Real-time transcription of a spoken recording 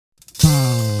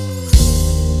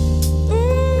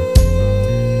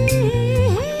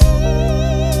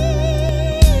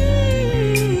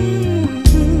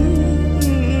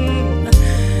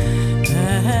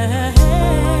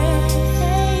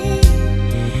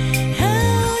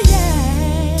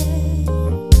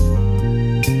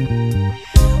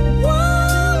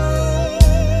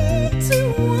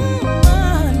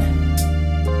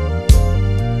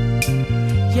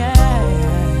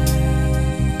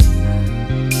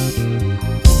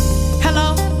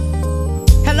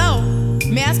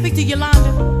Sister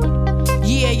Yolanda?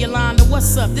 Yeah, Yolanda,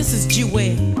 what's up? This is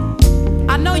Jewel.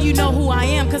 I know you know who I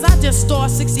am, cause I just star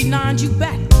 69'd you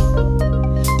back.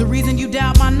 The reason you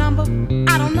dialed my number,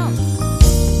 I don't know.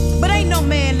 But ain't no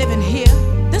man living here.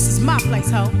 This is my place,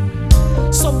 ho.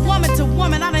 So woman to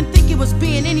woman, I didn't think it was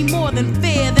being any more than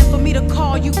fair than for me to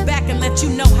call you back and let you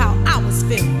know how I was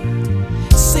feeling.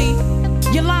 See,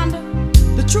 Yolanda,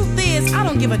 the truth is, I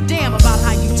don't give a damn about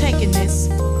how you taking this.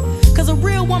 Cause a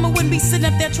real woman wouldn't be sitting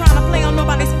up there trying to play on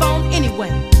nobody's phone anyway.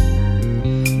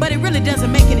 But it really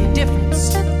doesn't make any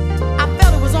difference. I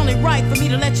felt it was only right for me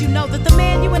to let you know that the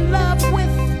man you in love with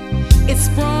is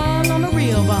sprung on the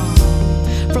real bone,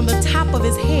 from the top of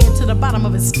his head to the bottom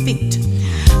of his feet.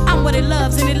 I'm what he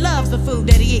loves, and he loves the food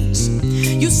that he eats.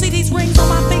 You see these rings on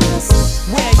my fingers?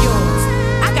 Wear yours.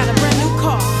 I got a brand new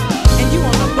car, and you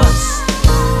on the bus.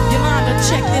 Yolanda,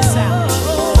 check this out.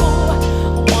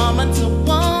 Woman to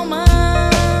woman,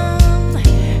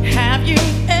 have you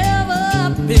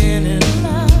ever been in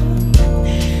love?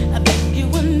 I think you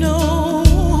would know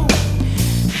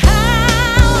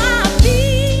how I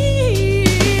feel.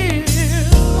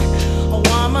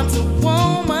 Woman to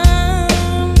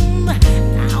woman,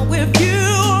 now if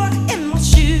you're in my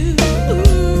shoes,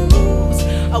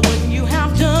 wouldn't you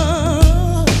have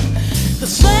done the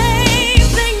same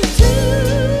thing too?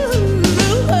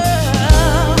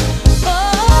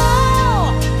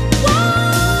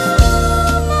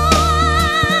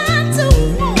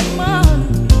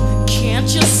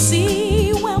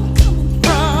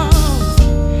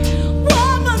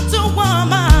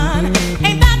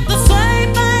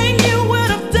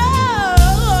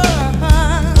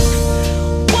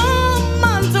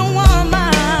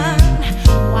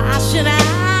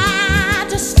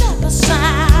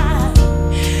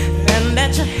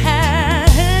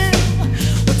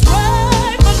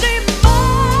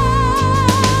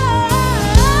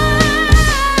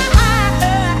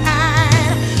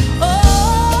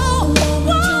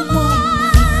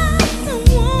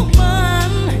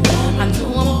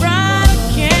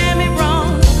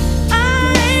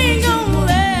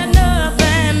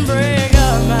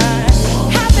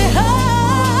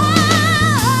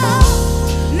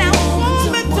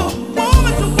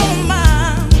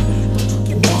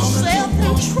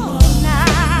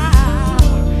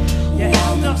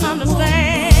 Understand?